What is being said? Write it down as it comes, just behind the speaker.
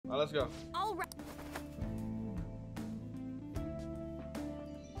Alright, let's go. All right.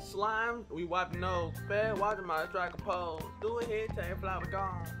 Slime, we wipe nose. Fair, watching my strike a pose. Do it here, take a flower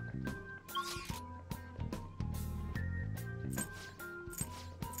gone.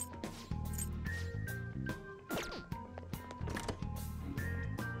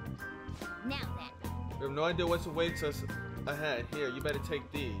 Now then. We have no idea what awaits us ahead. Here, you better take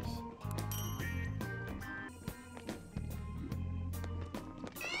these.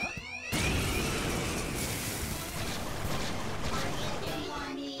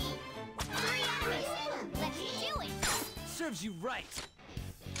 Serves you right.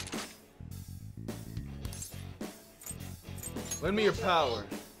 Lend me your power.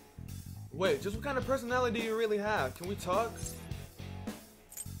 Wait, just what kind of personality do you really have? Can we talk?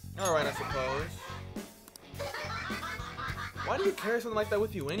 Alright, I suppose. Why do you carry something like that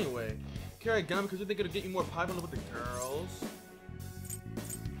with you anyway? Carry a gun because you think it'll get you more popular with the girls?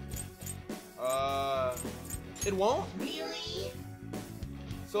 It won't? Really?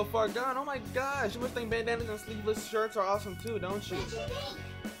 So far gone. Oh my gosh, you must think bandanas and sleeveless shirts are awesome too, don't you? What you think?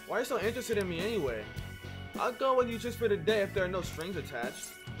 Why are you so interested in me anyway? I'll go with you just for today if there are no strings attached.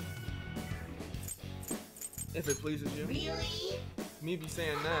 If it pleases you. Really? Me be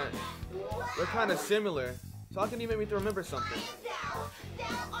saying that. Wow. We're kind of similar. So how can you make me remember something?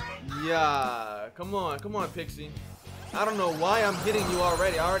 Thou art Yeah, come on, Pixie. I don't know why I'm getting you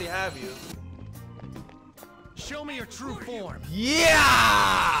already. I already have you. Show me your true form.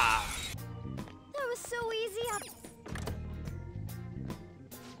 Yeah! That was so easy.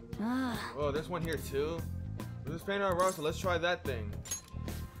 Oh, there's one here too. This is painted on raw, so let's try that thing.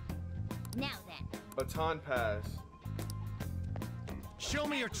 Now then. Baton pass. Show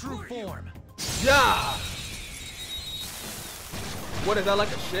me your true form. Yeah! What is that, like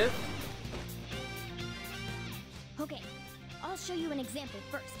a shift? Okay, I'll show you an example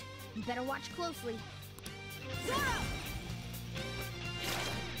first. You better watch closely. Zoro!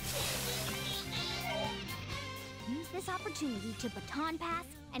 Use this opportunity to baton pass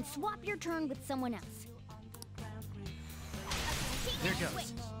and swap your turn with someone else. There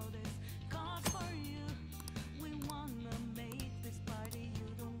goes.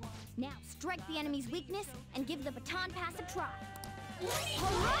 Now strike the enemy's weakness and give the baton pass a try.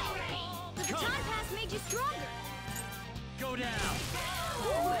 Alright! The baton pass made you stronger! Go down.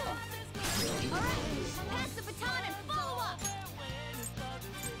 Alright, pass the baton and follow up!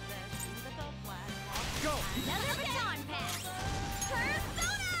 Go. Another baton pass!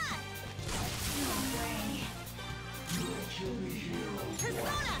 Persona!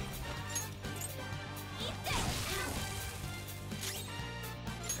 Persona! Eat this!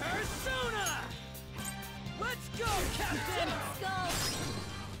 Persona. Let's go, Captain. Let's go!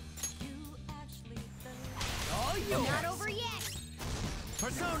 All yours. Not over yet!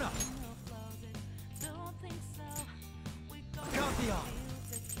 Persona. Copy on.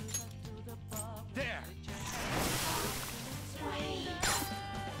 There.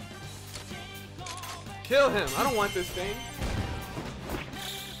 Kill him! I don't want this thing.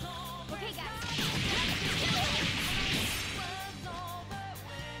 Okay, guys.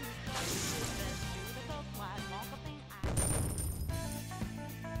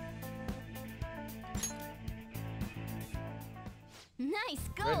 Nice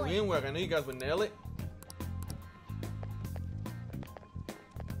Great going! teamwork. I knew you guys would nail it.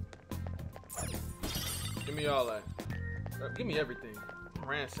 Give me all that. Give me everything. I'm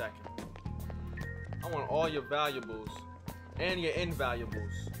ransacking. I want all your valuables and your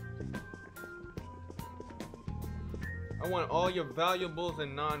invaluables. I want all your valuables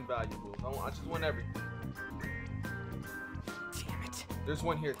and non-valuables. I just want everything. Damn it. There's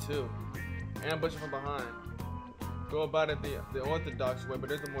one here too. Ambush from behind. Go about it the orthodox way, but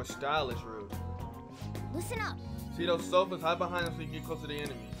there's a more stylish route. Listen up! See those sofas? Hide behind them so you can get close to the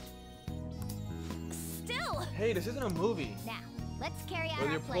enemy. Still! Hey, this isn't a movie. Now, let's carry out With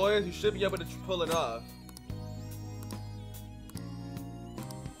our your plan. ploys, you should be able to pull it off.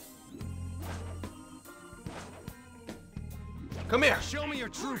 Come here. Show me your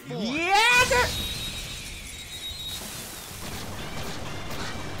true form. Yeah.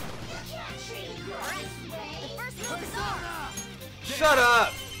 Alright, the first move is ours! Shut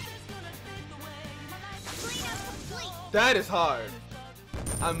up. Cleanup complete! That is hard.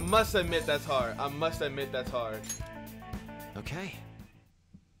 I must admit that's hard. I must admit that's hard. Okay.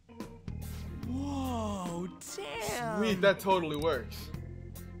 Whoa, damn. Sweet, that totally works.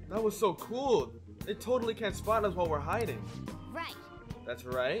 That was so cool. They totally can't spot us while we're hiding. Right. That's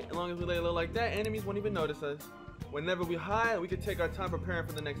right. As long as we lay low like that, enemies won't even notice us. Whenever we hide, we can take our time preparing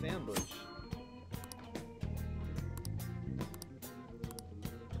for the next ambush.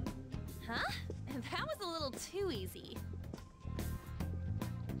 Huh? That was a little too easy.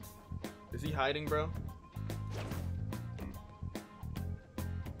 Is he hiding, bro?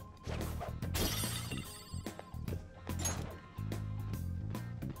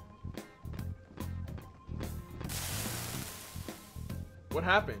 What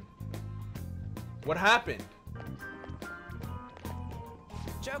happened? What happened?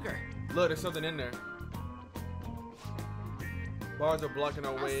 Joker. Look, there's something in there. Bars are blocking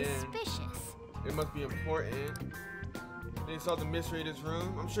our How way in. suspicious. It must be important. They saw the mystery of this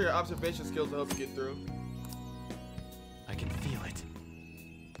room. I'm sure your observation skills will help you get through. I can feel it.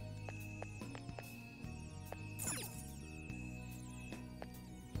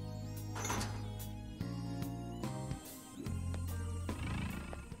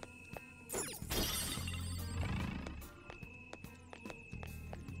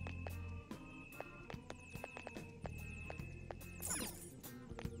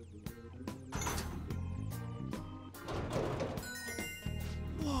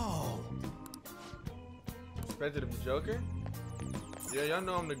 Whoa. Expected of the Joker? Yeah, y'all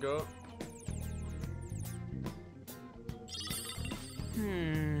know I'm the GOAT.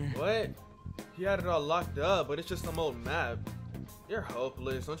 What? He had it all locked up, but it's just some old map. You're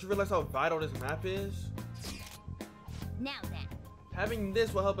hopeless. Don't you realize how vital this map is? Now then. Having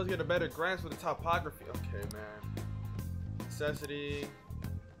this will help us get a better grasp of the topography. Okay, man. Necessity.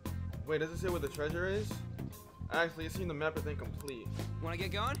 Wait, does it say where the treasure is? Actually, it seemed the map is incomplete. Wanna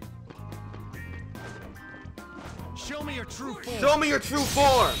get going? Show me your true form. Show me your true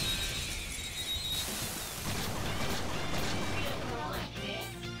form!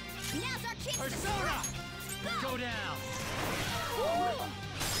 Now's our chance. Persona! Go down. Ooh,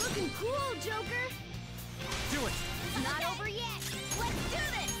 looking cool, Joker. Do it. It's not over yet. Let's do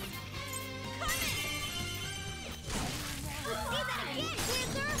this. Comin! Let's see that again,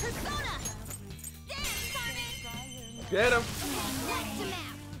 KenZerk. Persona. Dance, Comin. Get him! That's the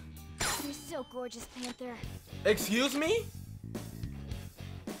map. You're so gorgeous, Panther. Excuse me?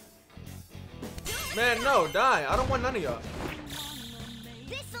 Man, no, die. I don't want none of y'all.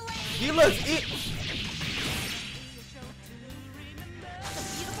 This'll end. He looks The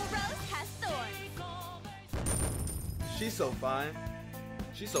beautiful rose has thorns. She's so fine.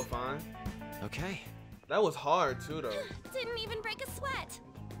 She's so fine. Okay. That was hard too, though. Didn't even break a sweat.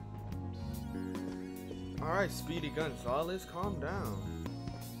 Alright, Speedy Gonzalez, calm down.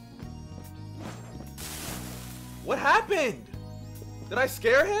 What happened? Did I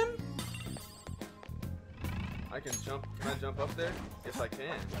scare him? I can jump. Can I jump up there? Yes, I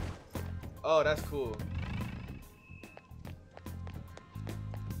can. Oh, that's cool.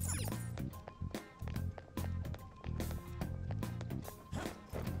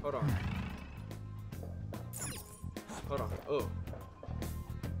 Hold on. Hold on. Oh.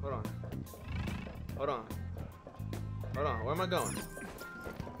 Hold on. Hold on. Hold on. Where am I going?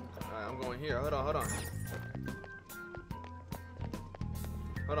 Alright, I'm going here. Hold on. Hold on.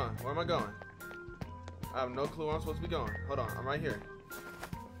 Hold on. Where am I going? I have no clue where I'm supposed to be going. Hold on. I'm right here.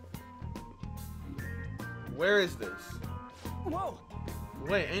 Where is this? Whoa.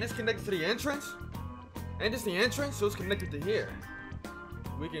 Wait, ain't this connected to the entrance? Ain't this the entrance? So it's connected to here.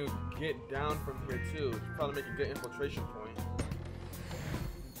 We can get down from here too. Probably make a good infiltration point.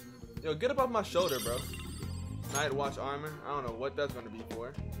 Yo, get up off my shoulder, bro. Night watch armor. I don't know what that's gonna be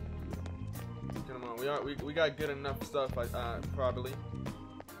for. Come on, we got good enough stuff. Probably.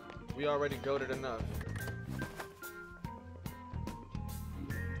 We already goated enough.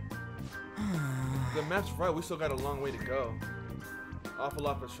 The map's right. We still got a long way to go. Awful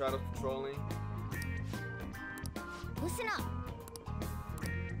lot for shadows patrolling. Listen up.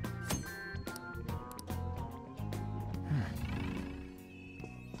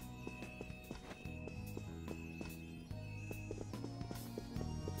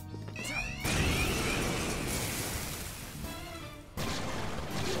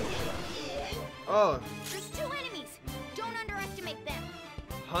 Oh, There's two enemies. Don't underestimate them.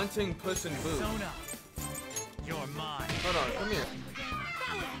 hunting Puss in Boots. Persona. You're mine. Hold on, come here.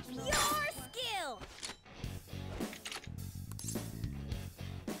 That was your skill.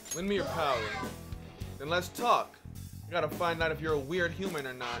 Lend me your power. Then let's talk. I gotta find out if you're a weird human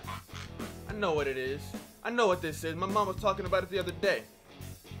or not. I know what it is. I know what this is. My mom was talking about it the other day.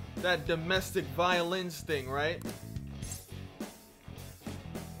 That domestic violence thing, right?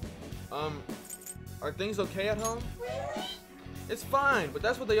 Are things okay at home? It's fine, but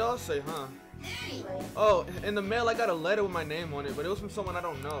that's what they all say, huh? Oh, in the mail I got a letter with my name on it, but it was from someone I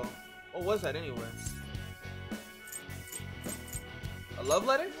don't know. What was that anyway? A love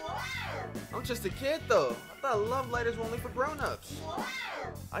letter? I'm just a kid though. I thought love letters were only for grown-ups.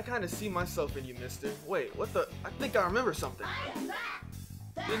 I kind of see myself in you, mister. Wait, what the? I think I remember something.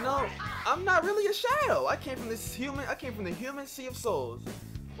 You know, I'm not really a shadow. I came from the human sea of souls.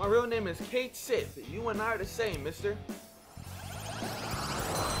 My real name is KenZerk. You and I are the same, mister.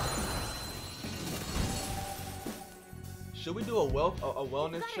 Should we do a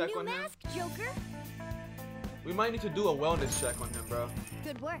wellness check on him? Joker. We might need to do a wellness check on him, bro.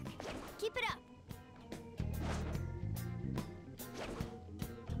 Good work. Keep it up.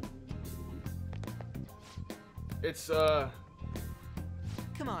 It's Come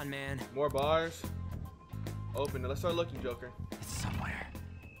on, man. more bars. Open it. Let's start looking, Joker. It's somewhere.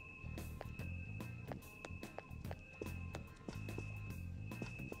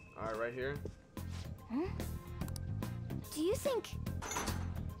 All right, right here. Huh? Do you think?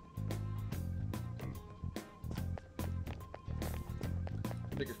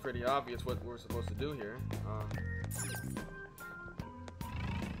 I think it's pretty obvious what we're supposed to do here. Huh?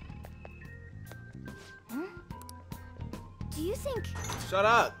 Do you think? Shut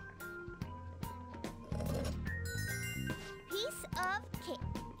up! Piece of cake.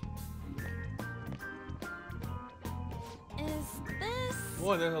 Is this?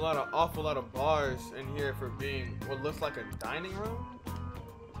 Boy, there's awful lot of bars in here for being what looks like a dining room.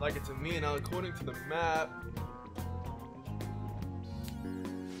 Like it's a me, now according to the map,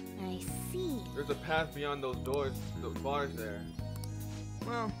 I see. there's a path beyond those doors, those bars there.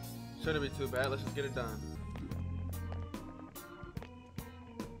 Well, shouldn't be too bad. Let's just get it done.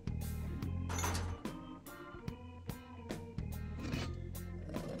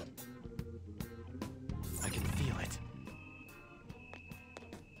 I can feel it.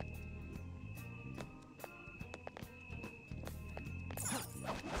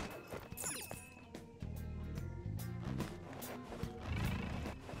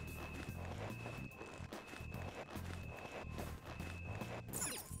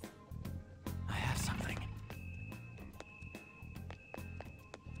 I have something.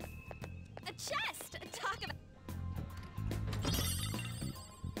 A chest! Talk about.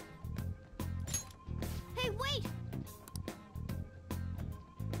 Hey, wait!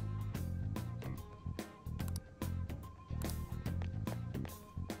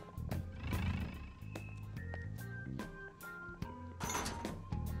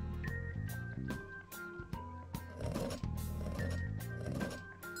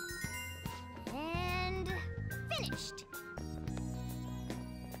 And finished.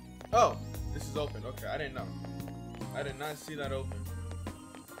 Oh, this is open. Okay, I didn't know. I did not see that open.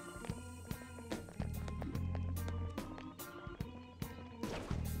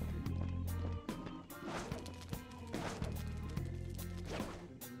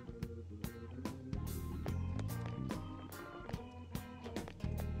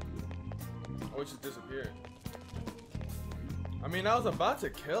 Oh, it just disappeared. I mean, I was about to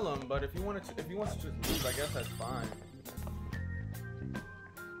kill him, but if he wants to just leave, I guess that's fine.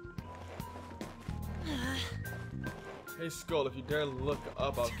 Hey Skull, if you dare look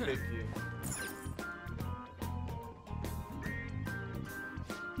up, I'll kick you.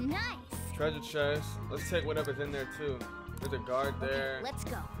 Nice. Treasure chest. Let's take whatever's in there too. There's a guard there. Okay, let's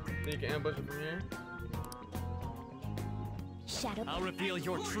go. Think you can ambush it from here? Shadow. I'll reveal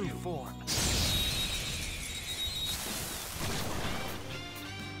your true form.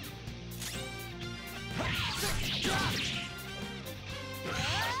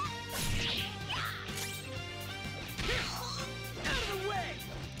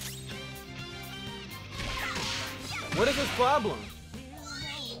 What is his problem?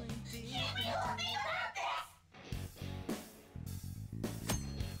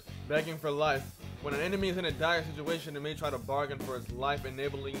 Begging for life. When an enemy is in a dire situation, it may try to bargain for his life,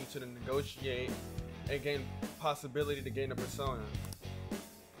 enabling you to negotiate and gain possibility to gain a persona.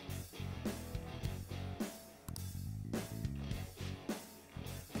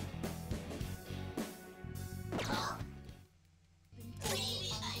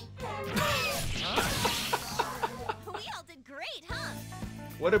 We all did great, huh?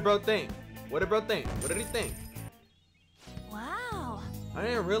 What did bro think? What did bro think? What did he think? Wow. I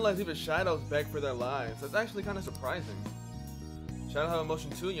didn't realize even shadows beg for their lives. That's actually kind of surprising. Shadows have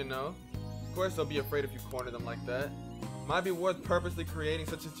emotion too, you know. Of course they'll be afraid if you corner them like that. Might be worth purposely creating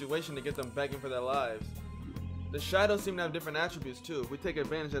such a situation to get them begging for their lives. The shadows seem to have different attributes too. If we take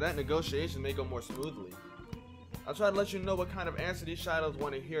advantage of that, negotiation may go more smoothly. I'll try to let you know what kind of answer these shadows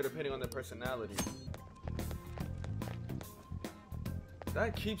want to hear depending on their personality.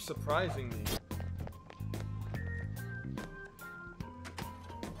 That keeps surprising me.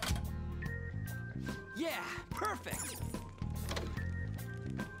 Yeah, perfect.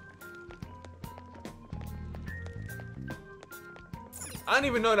 I didn't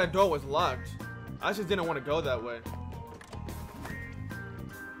even know that door was locked. I just didn't want to go that way.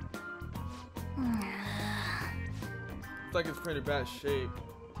 It's like it's pretty bad shape.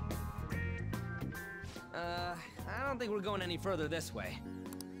 I don't think we're going any further this way.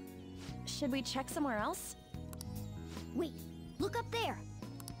 Should we check somewhere else? Wait, look up there.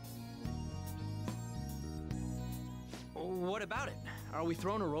 What about it? Are we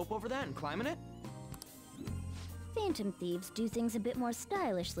throwing a rope over that and climbing it? Phantom thieves do things a bit more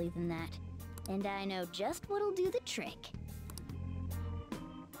stylishly than that. And I know just what'll do the trick.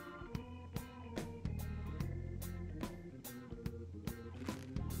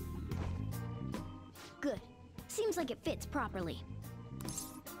 Good. Seems like it fits properly.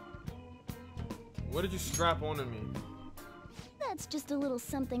 What did you strap onto me? That's just a little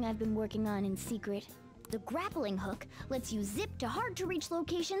something I've been working on in secret. The grappling hook lets you zip to hard-to-reach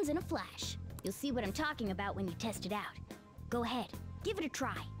locations in a flash. You'll see what I'm talking about when you test it out. Go ahead, give it a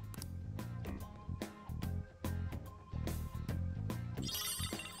try.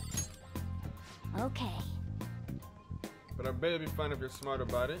 Okay. But I bet it'd be fun if you're smart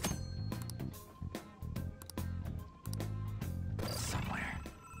about it. Somewhere.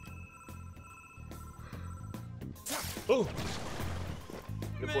 Ooh!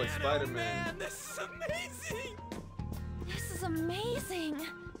 Good boy, Spider-Man. Man, this is amazing! This is amazing.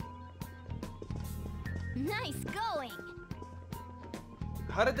 Nice going!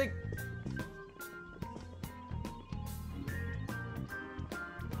 How did they...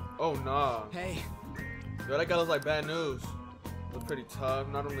 Oh, nah. Hey, Yo, that guy looks like bad news. Looks pretty tough.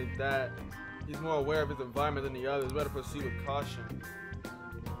 Not only that, he's more aware of his environment than the others. Better proceed with caution.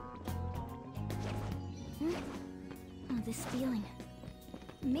 Oh, this feeling.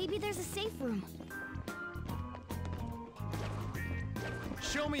 Maybe there's a safe room.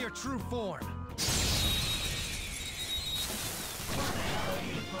 Show me your true form.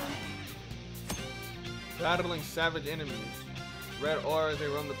 Battling savage enemies. Red auras, they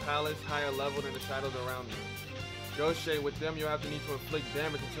roam the palace, higher level than the shadows around them. Negotiate with them, you'll have to need to inflict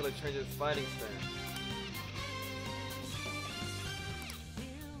damage until it changes fighting stance.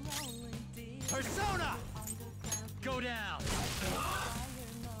 Persona! Go down.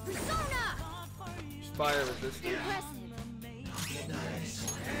 Persona! Fire resistance. Impressive.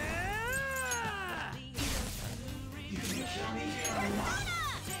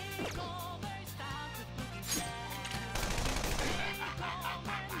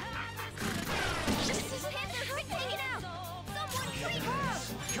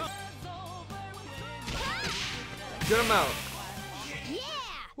 Get him out. Yeah!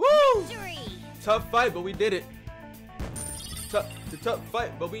 Woo! Victory! Tough fight, but we did it. The tough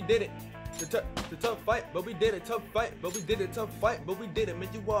fight, but we did it. The tough fight, but we did it. Tough fight, but we did it. Tough fight, but we did it. Man,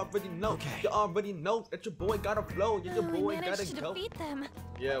 you already know. Okay. You already know that your boy got a flow. Yeah, your We boy managed gotta to go. defeat them.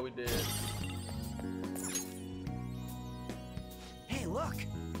 Yeah, we did. hey, look!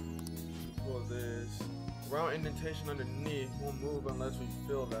 What this? Round indentation underneath won't move unless we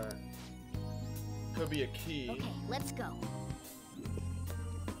feel that. Could be a key. Okay, let's go.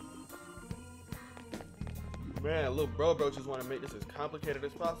 Man, little bro just want to make this as complicated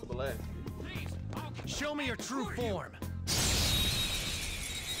as possible, eh? Show me your true form.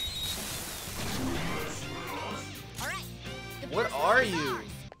 Alright. What are you?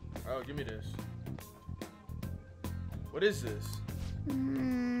 Oh, give me this. What is this? Are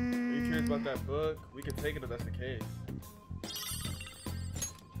you curious about that book? We could take it if that's the case.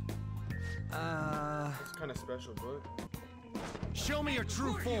 It's kind of special book. Show me your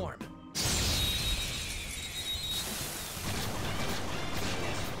true form.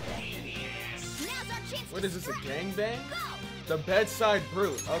 Now's our chance What to is this, a strike. gangbang? Go! The bedside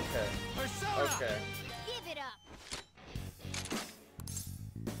brute. Okay. Persona! Okay. Give it up.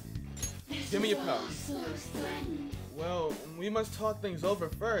 Give me your power. Well, we must talk things over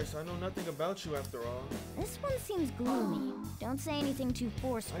first. I know nothing about you after all. This one seems gloomy. Don't say anything too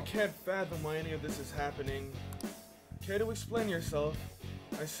forceful. I can't fathom why any of this is happening. Care to explain yourself?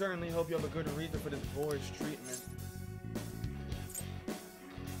 I certainly hope you have a good reason for this boorish treatment.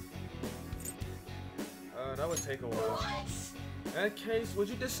 That would take a while. In that case, would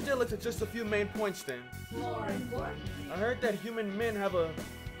you distill it to just a few main points then? I heard that human men have a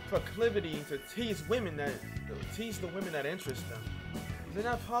proclivity to tease the women that interest them. Is it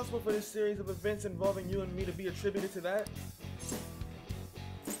not possible for this series of events involving you and me to be attributed to that?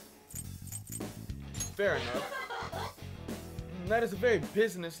 Fair enough. That is a very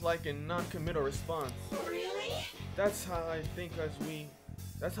business-like and non-committal response. Really? That's how I think as we...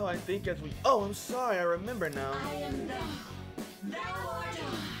 Oh, I'm sorry, I remember now. I am thou. Thou art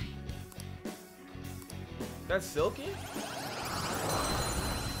I. That's Silky?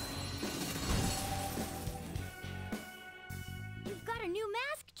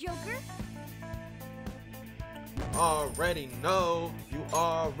 already know. You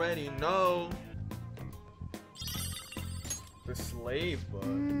already know. The slave book.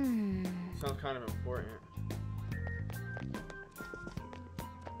 Sounds kind of important.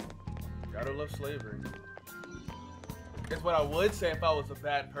 Gotta love slavery. It's what I would say if I was a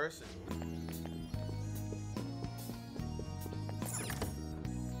bad person.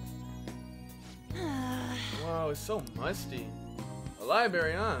 Wow, it's so musty. A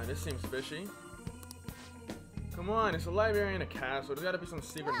library, huh? This seems fishy. Come on, it's a library in a castle. There's gotta be some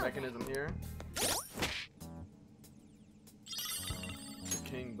secret mechanism here. The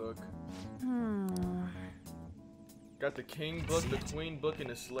king book. Got the king book, the queen book, and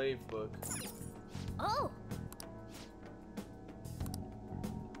the slave book. Oh!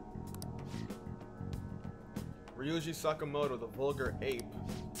 Ryuji Sakamoto, the vulgar ape.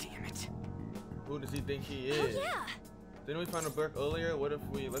 Damn it. Who does he think he is? Oh, yeah. Didn't we find a book earlier? What if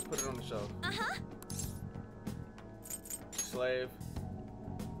let's put it on the shelf. Uh-huh. Slave.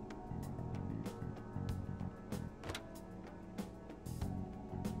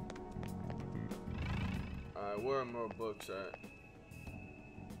 Alright, where are more books at?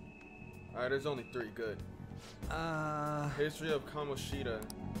 Alright, there's only 3. Good. History of Kamoshida.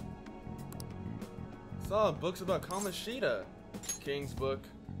 Saw books about Kamoshida. King's book.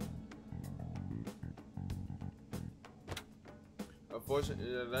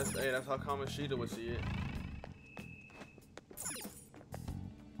 Unfortunately, yeah, that's how Kamoshida would see it.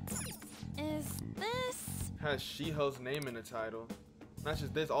 Is this... Has Shiho's name in the title. Not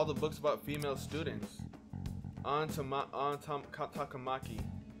just this, all the books about female students. Takamaki.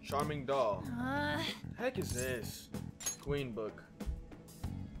 Charming doll. Heck is this? Queen book.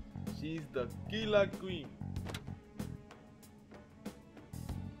 She's the Gila Queen.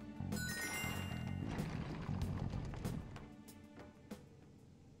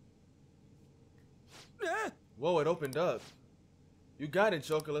 Whoa, it opened up. You got it,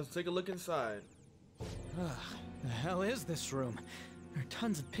 Joker. Let's take a look inside. The hell is this room? There are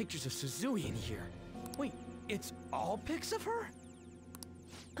tons of pictures of Suzui in here. Wait, it's all pics of her?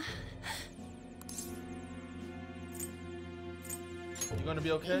 You gonna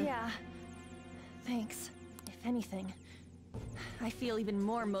be okay? Yeah. Thanks. If anything, I feel even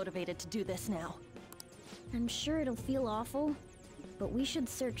more motivated to do this now. I'm sure it'll feel awful, but we should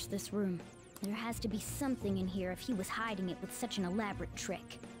search this room. There has to be something in here if he was hiding it with such an elaborate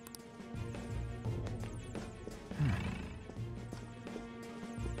trick.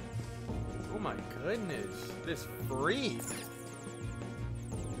 Oh my goodness, this freak.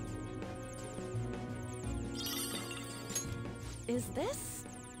 Is this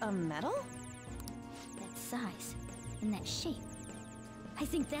a medal? That size and that shape. I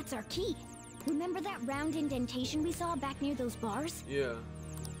think that's our key. Remember that round indentation we saw back near those bars? Yeah.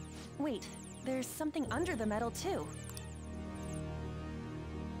 Wait, there's something under the medal too.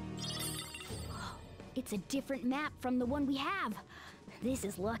 It's a different map from the one we have. This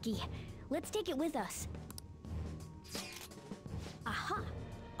is lucky. Let's take it with us. Aha!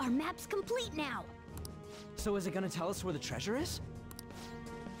 Our map's complete now! So is it gonna tell us where the treasure is?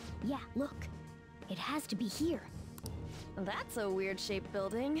 Yeah, look. It has to be here. That's a weird shaped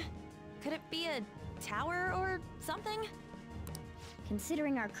building. Could it be a tower or something?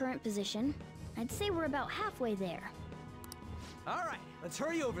 Considering our current position, I'd say we're about halfway there. Alright, let's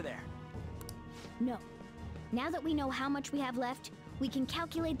hurry over there. No. Now that we know how much we have left, we can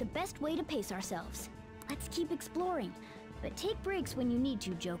calculate the best way to pace ourselves. Let's keep exploring, but take breaks when you need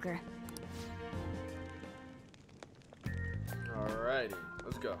to, Joker. Alrighty,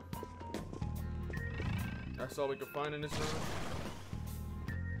 let's go. That's all we can find in this room.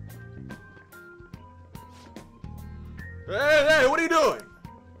 Hey, what are you doing?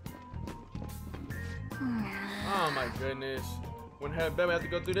 Oh my goodness. When baby have to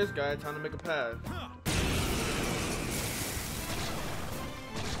go through this guy, time to make a path.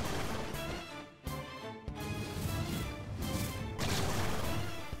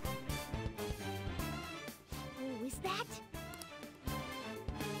 Oh, is that?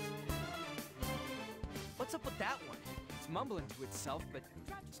 What's up with that one? It's mumbling to itself, but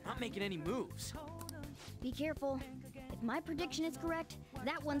it's not making any moves. Be careful. If my prediction is correct,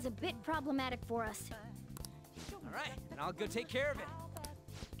 that one's a bit problematic for us. Alright, then I'll go take care of it.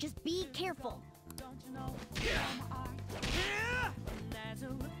 Just be careful.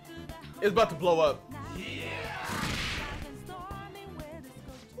 It's about to blow up.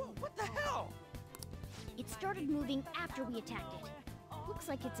 Whoa, what the hell? It started moving after we attacked it. Looks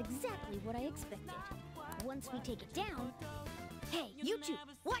like it's exactly what I expected. Once we take it down... Hey, you two,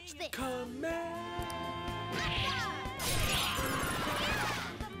 watch this! Comin!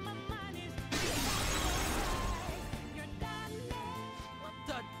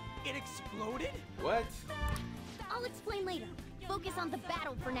 exploded? What? I'll explain later. Focus on the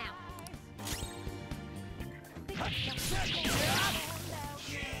battle for now.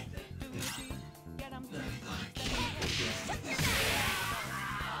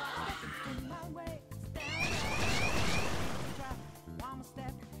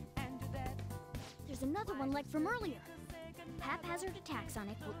 There's another one like from earlier. Haphazard attacks on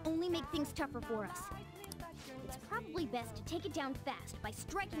it will only make things tougher for us. It's probably best to take it down fast by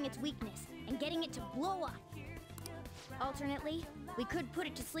striking its weakness and getting it to blow up. Alternately, we could put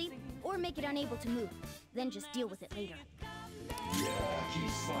it to sleep or make it unable to move, then just deal with it later. Yeah, keep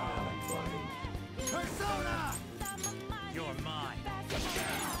smiling, buddy. Persona! You're mine.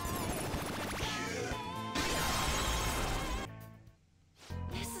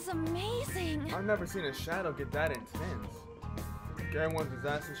 This is amazing! I've never seen a shadow get that intense. Carrying one's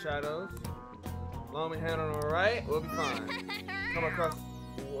disaster shadows. Long we handle them right, we'll be fine. Come across.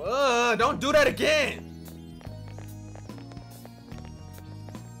 Whoa, don't do that again!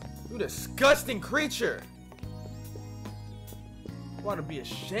 You disgusting creature! You ought to be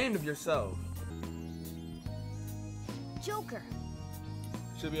ashamed of yourself. Joker.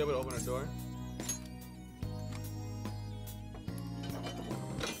 Should be able to open a door.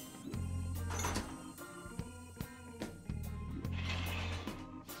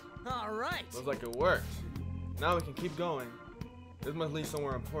 All right. Looks like it worked. Now we can keep going. This must lead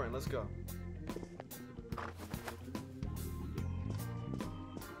somewhere important. Let's go.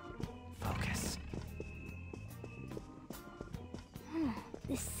 Focus.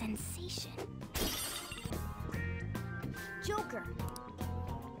 This sensation. Joker.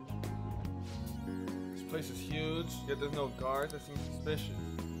 This place is huge, yet there's no guards. That seems suspicious.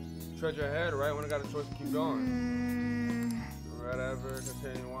 Treasure ahead, right? When I got a choice to keep going. Whatever,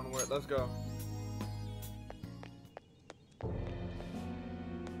 continue one word. Let's go.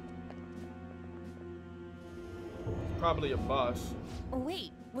 Probably a boss. Oh,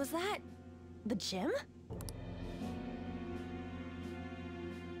 wait, was that the gym?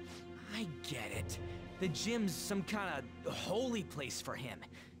 I get it. The gym's some kind of holy place for him.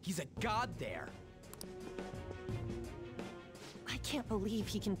 He's a god there. I can't believe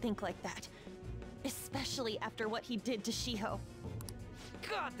he can think like that. Especially after what he did to Shiho.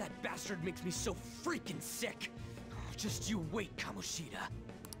 God, that bastard makes me so freaking sick. Just you wait, Kamoshida.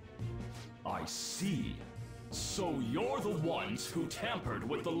 I see. So you're the ones who tampered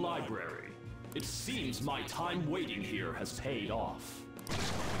with the library. It seems my time waiting here has paid off.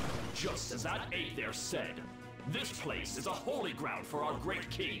 Just as that ape there said, this place is a holy ground for our great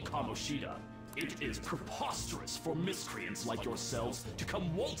king Kamoshida. It is preposterous for miscreants like yourselves to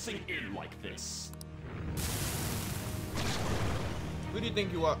come waltzing in like this. Who do you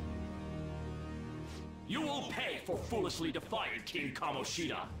think you are? You will pay for foolishly defying King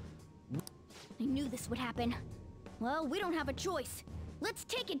Kamoshida. I knew this would happen. Well, we don't have a choice. Let's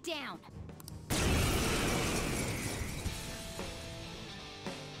take it down.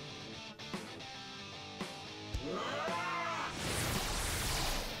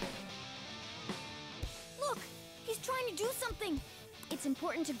 Look, he's trying to do something. It's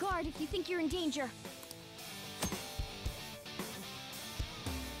important to guard if you think you're in danger.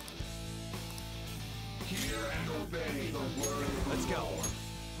 Hear and obey the word of Let's go.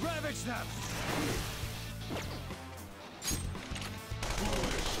 Ravage them!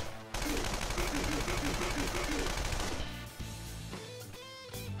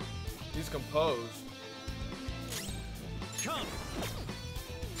 He's composed. Come!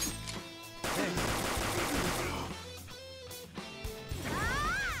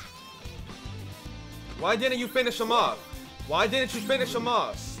 Why didn't you finish him off? Why didn't you finish him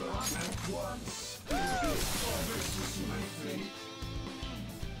off? at once. This is my fate.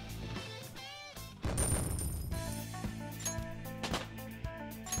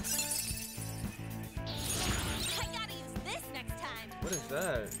 I gotta use this next time. What is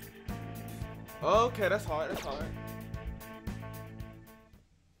that? Okay, that's hard. That's hard.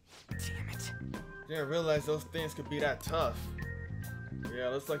 Damn it. Didn't realize those things could be that tough. Yeah,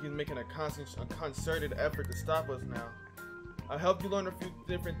 looks like he's making a concerted effort to stop us now. I'll help you learn a few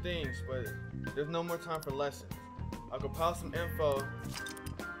different things, but there's no more time for lessons. I'll compile some info.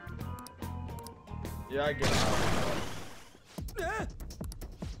 Yeah, I get it.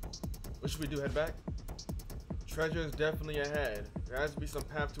 What should we do? Head back? Treasure is definitely ahead. There has to be some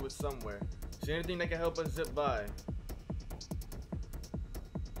path to it somewhere. See anything that can help us zip by?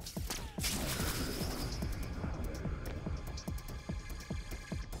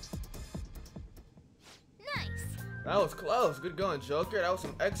 That was close. Good going, Joker. That was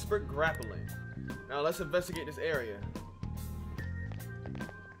some expert grappling. Now let's investigate this area.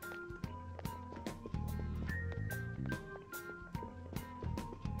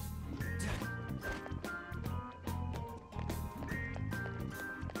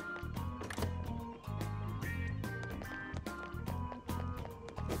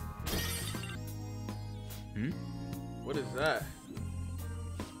 What is that?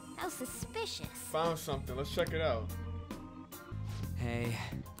 How suspicious. Found something. Let's check it out. Hey,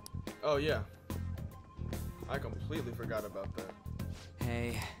 Oh, yeah. I completely forgot about that.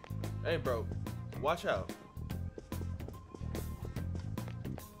 hey. Hey, bro. Watch out.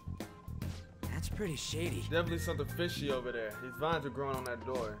 That's pretty shady. Definitely something fishy over there. These vines are growing on that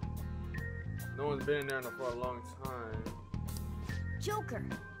door. No one's been in there for a long time. Joker.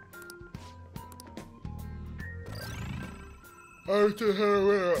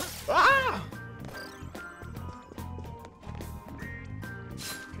 Ah!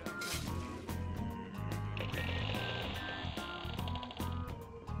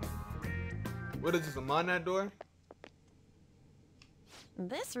 What is this, a on that door?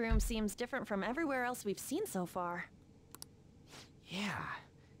 This room seems different from everywhere else we've seen so far. Yeah.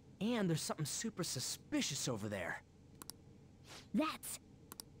 And there's something super suspicious over there. That's...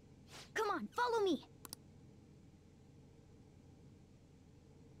 Come on, follow me.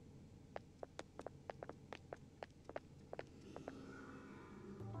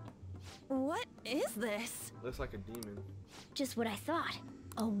 What is this? Looks like a demon. Just what I thought.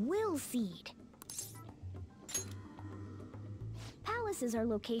 A will seed. Palaces are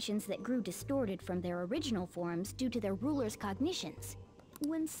locations that grew distorted from their original forms due to their rulers' cognitions.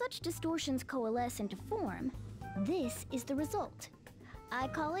 When such distortions coalesce into form, this is the result. I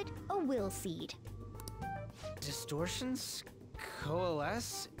call it a will seed. Distortions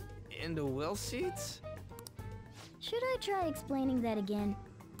coalesce into will seeds? Should I try explaining that again?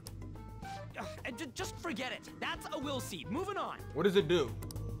 Just forget it. That's a will seed. Moving on. What does it do?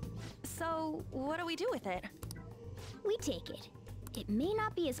 So, what do we do with it? We take it. It may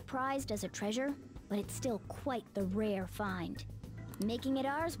not be as prized as a treasure, but it's still quite the rare find. Making it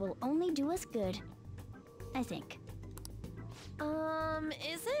ours will only do us good. I think.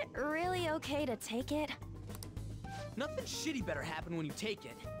 Is it really okay to take it? Nothing shitty better happen when you take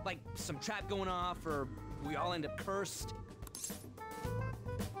it. Like some trap going off, or we all end up cursed.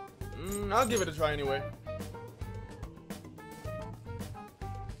 I'll give it a try anyway.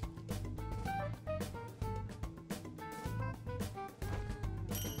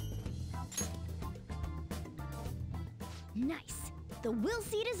 Nice. The will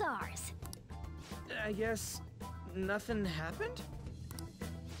seed is ours. I guess nothing happened?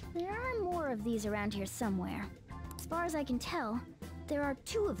 There are more of these around here somewhere. As far as I can tell, there are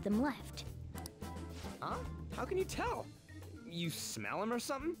 2 of them left. Huh? How can you tell? You smell them or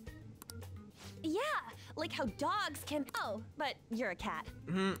something? Yeah, like how dogs can... Oh, but you're a cat.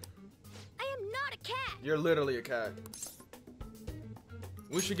 I am not a cat! You're literally a cat.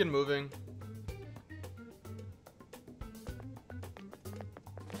 We should get moving.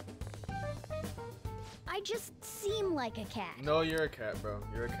 I just seem like a cat. No, you're a cat, bro.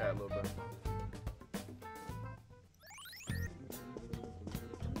 You're a cat, little bro.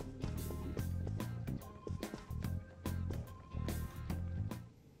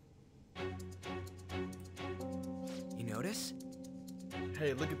 You notice?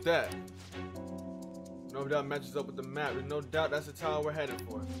 Hey, look at that. No doubt matches up with the map. There's no doubt that's the tower we're headed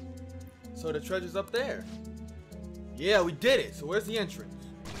for. So the treasure's up there. Yeah, we did it. So where's the entrance?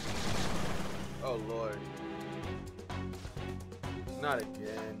 Oh, Lord. Not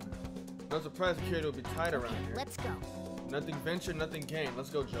again. No surprise security will be tight around here. Let's go. Nothing ventured, nothing gained. Let's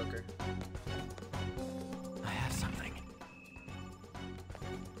go, Joker. I have something.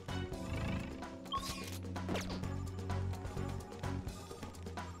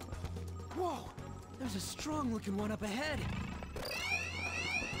 Whoa! There's a strong-looking one up ahead.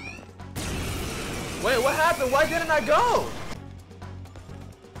 Wait, what happened? Why didn't I go?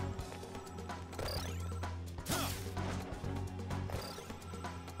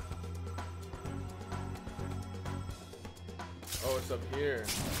 Oh, it's up here.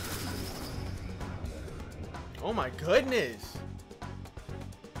 Oh my goodness.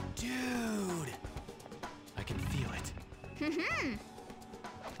 Dude! I can feel it.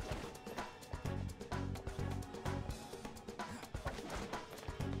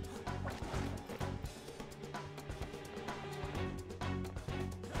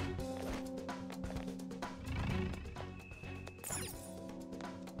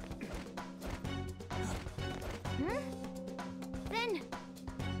 Then...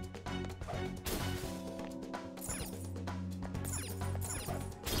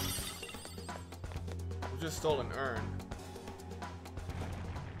 We just stole an urn.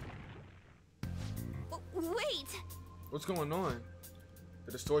 Wait! What's going on?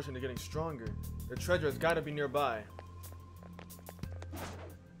 The distortion is getting stronger. The treasure has got to be nearby.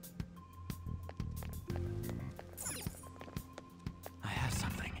 I have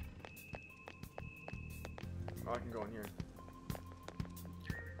something. Oh, I can go in here.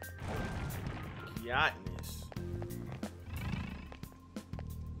 Katniss.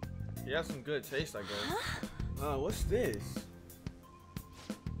 He has some good taste, I guess. What's this?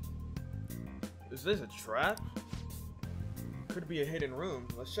 Is this a trap? Could be a hidden room.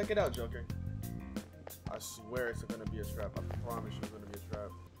 Let's check it out, Joker. I swear it's gonna be a trap. I promise you it's gonna be a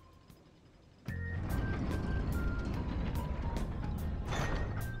trap.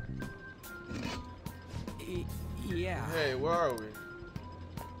 Yeah. Hey, where are we?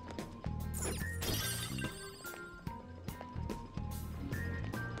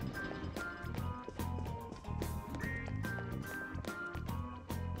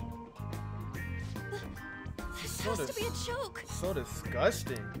 This has to be a joke. So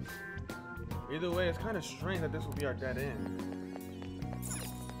disgusting. Either way, it's kind of strange that this will be our dead end.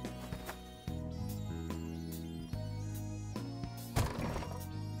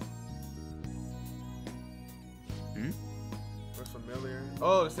 Looks familiar.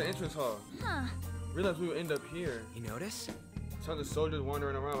 Oh, it's the entrance hall. Huh. Realize we would end up here. You notice? Tons of soldiers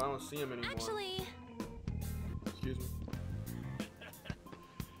wandering around. I don't see them anymore. Actually, Excuse me.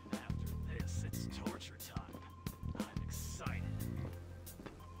 After this, it's torture time. I'm excited.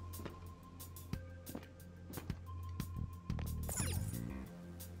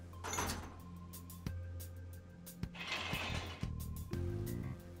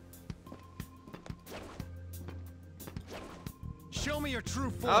 Show me your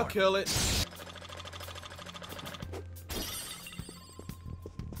true form. I'll kill it.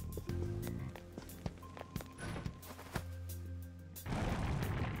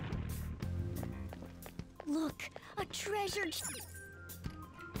 Look, a treasured.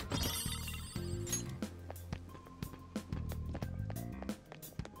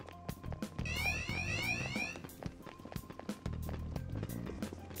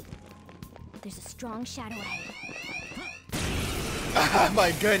 There's a strong shadow ahead.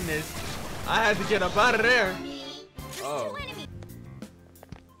 My goodness. I had to get up out of there. Oh.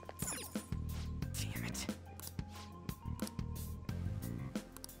 Damn it.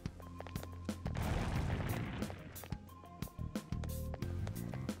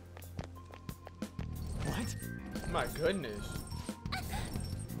 What? My goodness.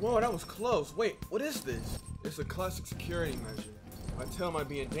 Whoa, that was close. Wait, what is this? It's a classic security measure. My tail might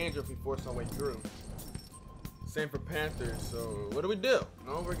be in danger if we force our way through. Same for Panthers, so what do we do?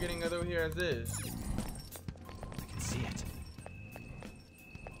 No, we're getting over here as is. I can see it.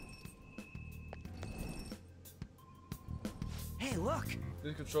 Hey, look!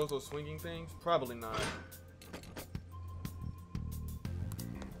 This controls those swinging things? Probably not.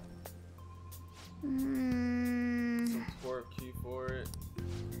 Some port key for it.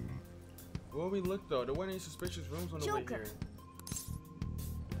 Where we look though? There weren't any suspicious rooms on the way Joker. here.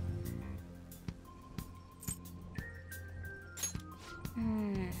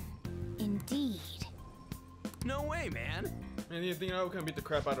 Indeed. No way, man! Man, you think I can beat the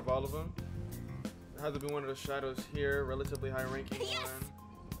crap out of all of them? There has to be one of the shadows here, relatively high ranking Yes! one.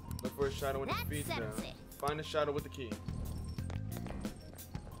 Look for a shadow when That it feeds them. settles it. Find a shadow with the key.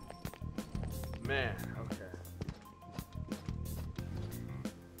 Man, okay.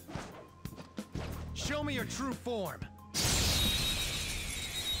 Show me your true form.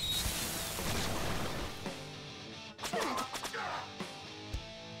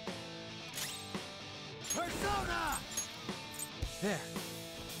 Persona! There.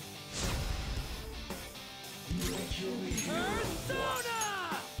 Persona!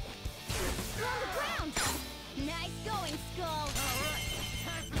 You're on the ground! Nice going, Skull! Alright,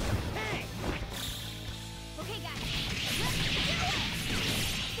 time for some pain! Okay, guys, let's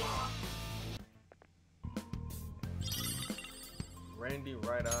do it! Randy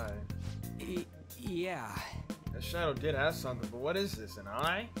right eye. Yeah. That shadow did have something, but what is this, an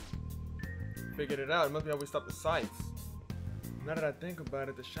eye? Figured it out. It must be how we stop the sights. Now that I think about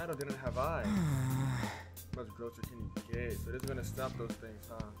it, the shadow didn't have eyes. How much grosser can you get? So this is gonna stop those things,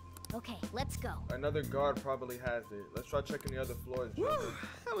 huh? Okay, let's go. Another guard probably has it. Let's try checking the other floors, Woo! Joker.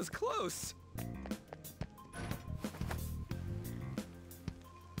 That was close.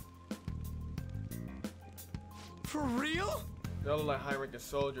 For real? They all look like high-ranking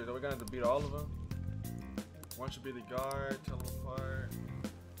soldiers. Are we gonna have to beat all of them? One should be the guard. Tell them apart.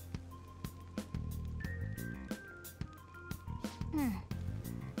 No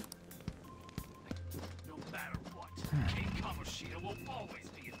matter what, King Kamoshida will always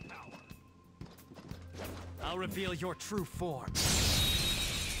be in power. I'll reveal your true form.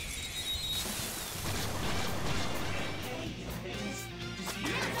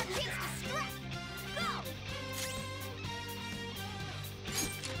 Here's our chance to strike! Go!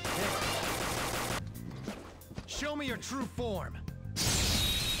 true form.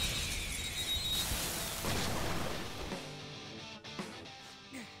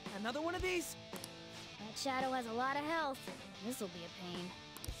 Another one of these? That shadow has a lot of health. This'll be a pain.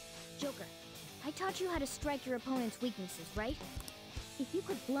 Joker, I taught you how to strike your opponent's weaknesses, right? If you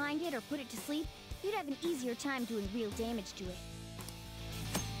could blind it or put it to sleep, you'd have an easier time doing real damage to it.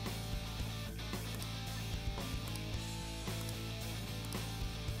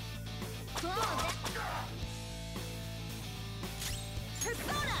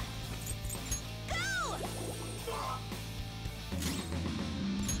 Persona! Go!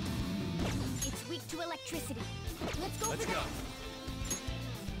 It's weak to electricity. Let's go for that.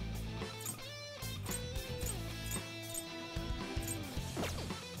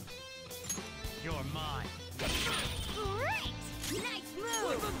 You're mine. Great! Nice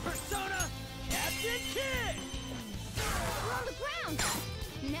move! Flip 'em, Persona! Captain Kid! We're on the ground!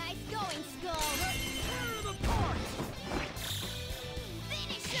 Nice going, Skull! Tear 'em apart!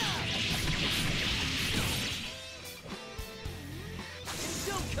 Finish him! And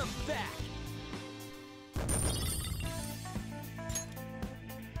don't come back!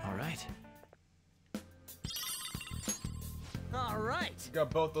 All right. All right. Got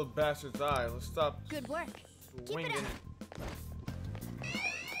both those bastards' eyes. Let's stop Good work. Keep winging it up. it.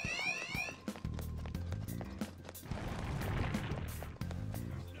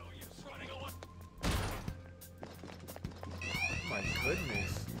 Oh my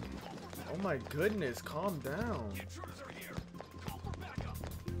goodness. Oh my goodness, calm down.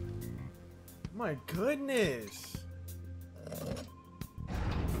 My goodness.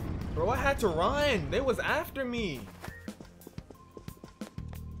 Bro, I had to run. They was after me.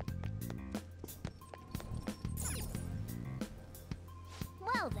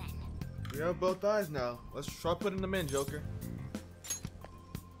 Well then. You have both eyes now. Let's try putting them in, Joker.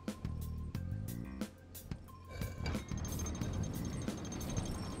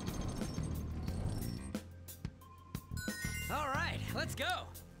 All right, let's go.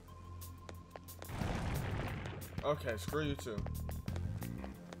 Okay, screw you too.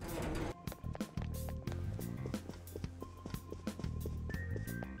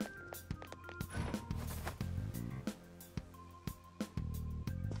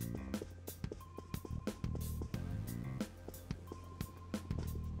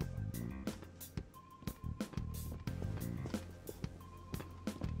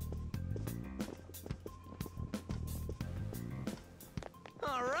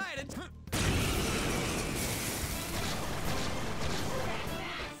 All right.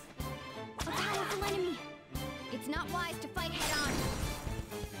 A powerful enemy. It's not wise to fight head on.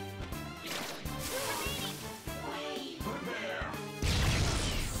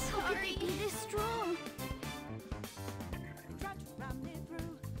 So could they be this strong?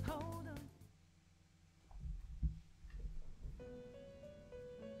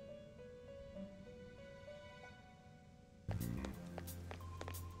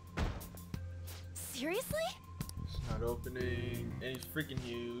 Seriously? It's not opening. And he's freaking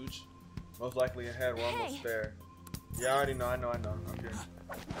huge. Most likely ahead. We're almost Hey. there. Yeah, I already know. I know. I'm here.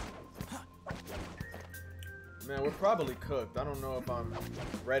 Man, we're probably cooked. I don't know if I'm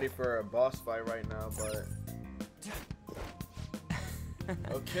ready for a boss fight right now, but...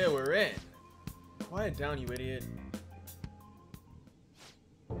 Okay, we're in. Quiet down, you idiot.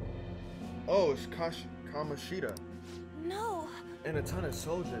 Oh, it's Kamoshida. No. And a ton of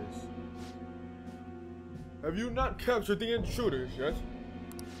soldiers. Have you not captured the intruders yet?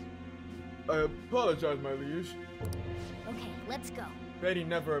 I apologize, my liege. Okay, let's go. Betty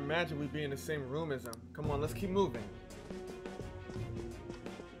never imagined we'd be in the same room as him. Come on, let's keep moving.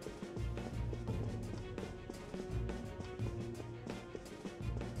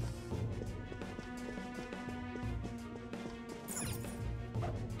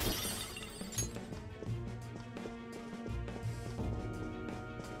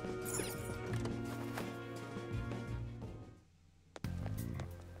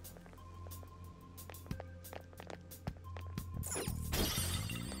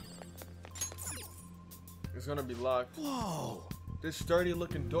 It's gonna be locked. Whoa. This sturdy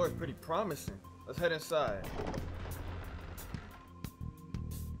looking door is pretty promising. Let's head inside.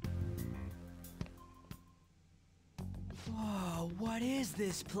 Whoa, what is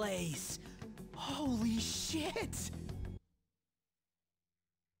this place? Holy shit!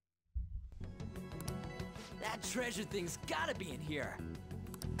 That treasure thing's gotta be in here.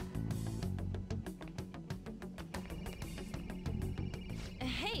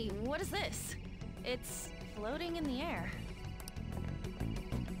 Hey, what is this? It's floating in the air.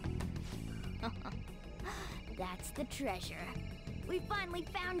 That's the treasure. We finally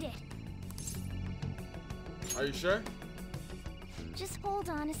found it. Are you sure? Just hold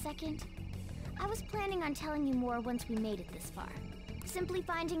on a second. I was planning on telling you more once we made it this far. Simply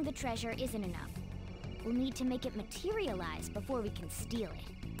finding the treasure isn't enough. We'll need to make it materialize before we can steal it.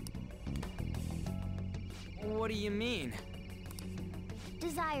 What do you mean?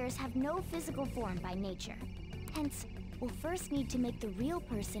 Desires have no physical form by nature. Hence, we'll first need to make the real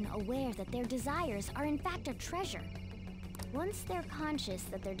person aware that their desires are in fact a treasure. Once they're conscious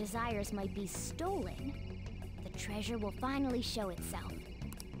that their desires might be stolen, the treasure will finally show itself.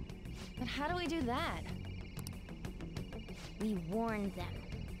 But how do we do that? We warn them.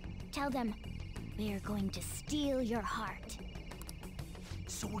 Tell them, we're going to steal your heart.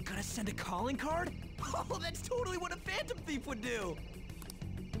 So we're gonna send a calling card? Oh, that's totally what a phantom thief would do!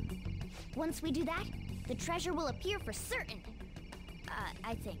 Once we do that, the treasure will appear for certain.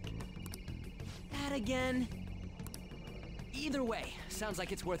 I think. That again? Either way, sounds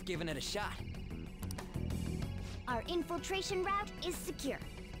like it's worth giving it a shot. Our infiltration route is secure.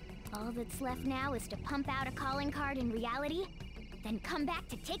 All that's left now is to pump out a calling card in reality, then come back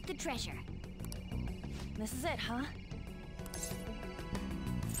to take the treasure. This is it, huh?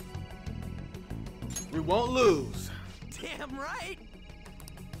 We won't lose. Damn right!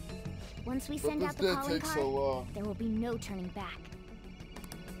 Once we send out the calling card, there will be no turning back.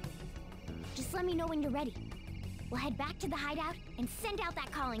 Just let me know when you're ready. We'll head back to the hideout and send out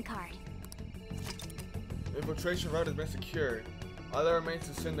that calling card. The infiltration route has been secured. All that remains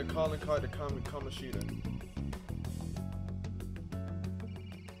is to send the calling card to Kamoshida.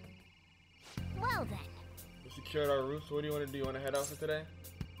 Well then. We secured our route, so what do you want to do? You want to head out for today?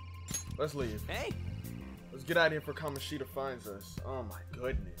 Let's leave. Hey! Let's get out of here before Kamoshida finds us. Oh my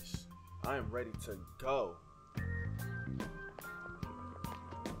goodness. I am ready to go.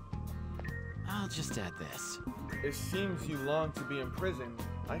 I'll just add this. It seems you long to be imprisoned.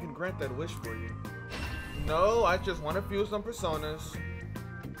 I can grant that wish for you. No, I just want to feel some personas.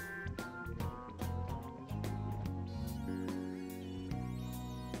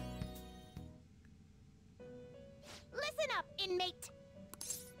 Listen up, inmate.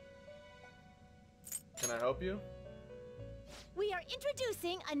 Can I help you? We are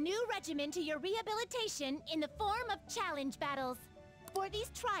introducing a new regimen to your rehabilitation in the form of challenge battles. For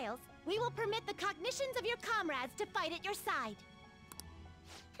these trials, we will permit the cognitions of your comrades to fight at your side.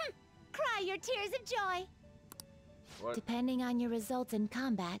 Cry your tears of joy. What? Depending on your results in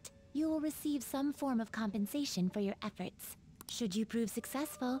combat, you will receive some form of compensation for your efforts. Should you prove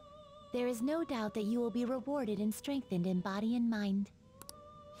successful, there is no doubt that you will be rewarded and strengthened in body and mind.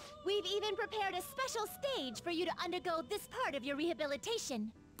 We've even prepared a special stage for you to undergo this part of your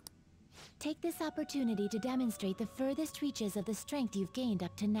rehabilitation. Take this opportunity to demonstrate the furthest reaches of the strength you've gained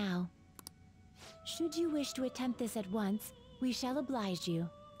up to now. Should you wish to attempt this at once, we shall oblige you.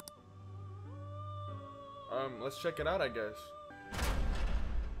 Let's check it out, I guess.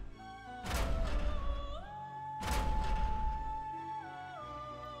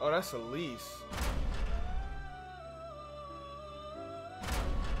 Oh, that's Elise.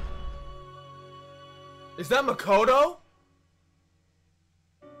 Is that Makoto?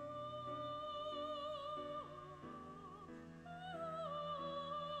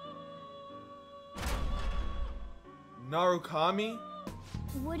 Narukami?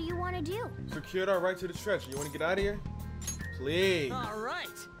 What do you want to do? Secured our right to the treasure. You want to get out of here? Please. Alright!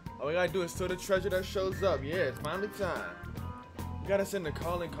 All we gotta do is steal the treasure that shows up. Yeah, it's finally time. We gotta send the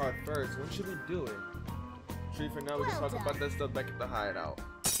calling card first. When should we do it? Actually, for now, we can talk about that stuff back at the hideout.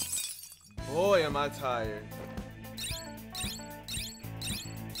 Boy, am I tired.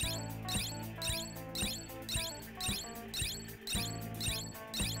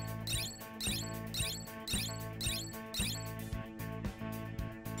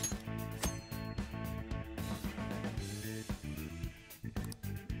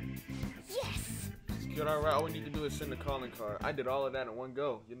 Secured our right. All we need to do is send the calling card. I did all of that in one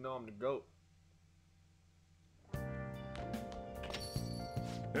go. You know I'm the GOAT.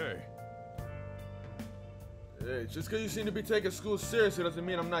 Hey. Hey, just because you seem to be taking school seriously doesn't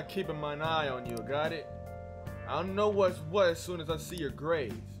mean I'm not keeping my eye on you, got it? I'll know what's what as soon as I see your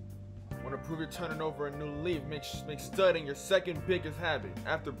grades. Want to prove you're turning over a new leaf, make studying your second biggest habit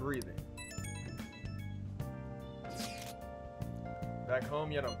after breathing. Back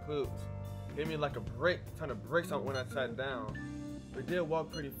home, you done pooped. Gave me like a break, ton of breaks on when I sat down. We did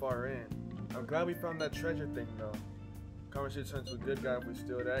walk pretty far in. I'm glad we found that treasure thing though. Conversation turns to a good guy if we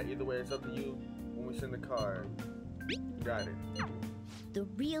steal that. Either way, it's up to you when we send the card. Got it. The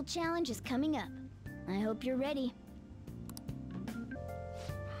real challenge is coming up. I hope you're ready.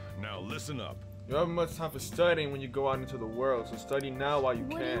 Now listen up. You don't have much time for studying when you go out into the world, so study now while you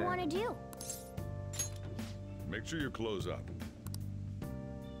can. What do you want to do? Make sure you close up.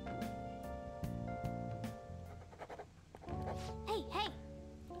 Hey, hey!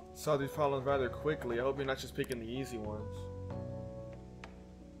 Saw these problems rather quickly. I hope you're not just picking the easy ones.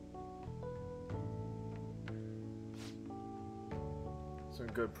 Some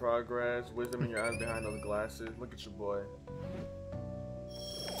good progress. Wisdom in your eyes behind those glasses. Look at your boy.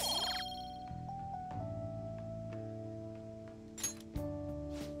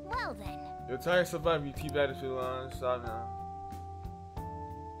 Well then. Your tire survived. You keep that too long. Stop now.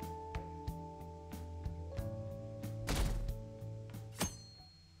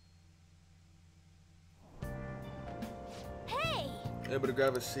 Hey! Able to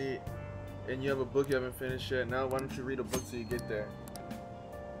grab a seat, and you have a book you haven't finished yet. Now, why don't you read a book till you get there?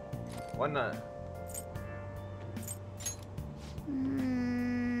 Why not?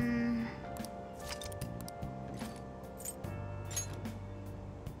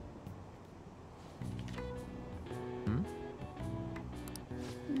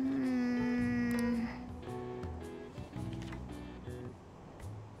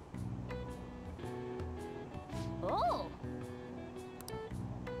 Oh!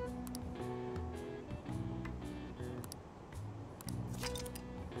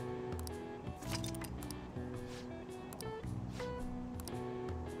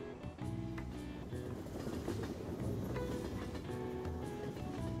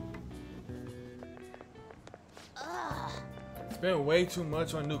 Spent way too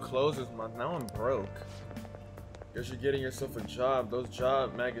much on new clothes this month. Now I'm broke. Guess you're getting yourself a job. Those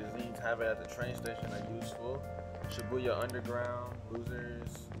job magazines have it at the train station are useful. Shibuya Underground,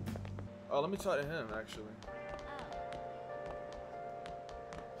 Losers. Oh, let me talk to him actually.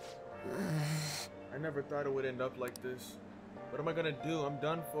 I never thought it would end up like this. What am I gonna do? I'm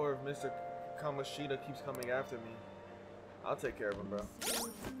done for if Mr. Kamoshida keeps coming after me. I'll take care of him, bro.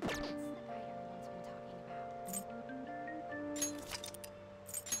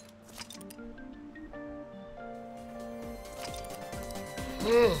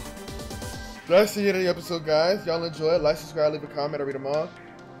 That's the end of the episode, guys. Y'all enjoy it. Like, subscribe, leave a comment. I read them all.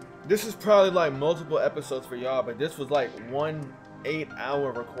 This is probably like multiple episodes for y'all, but this was like 1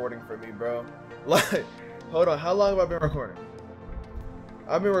 8-hour recording for me, bro. Like, hold on. How long have I been recording?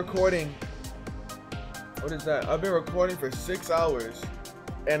 I've been recording. What is that? I've been recording for 6 hours,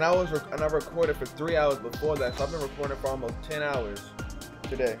 and I recorded for 3 hours before that. So I've been recording for almost 10 hours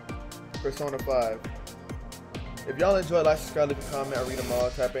today. Persona 5. If y'all enjoy, like, subscribe, leave a comment, I read them all,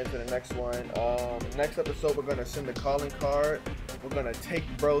 tap into the next one. Next episode, we're gonna send the calling card. We're gonna take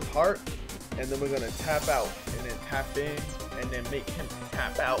bro's heart, and then we're gonna tap out, and then tap in, and then make him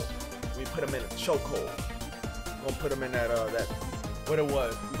tap out. We put him in a chokehold. We're gonna put him in that what it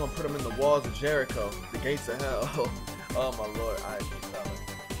was. We're gonna put him in the walls of Jericho, the gates of hell. Oh my lord, alright, peace out.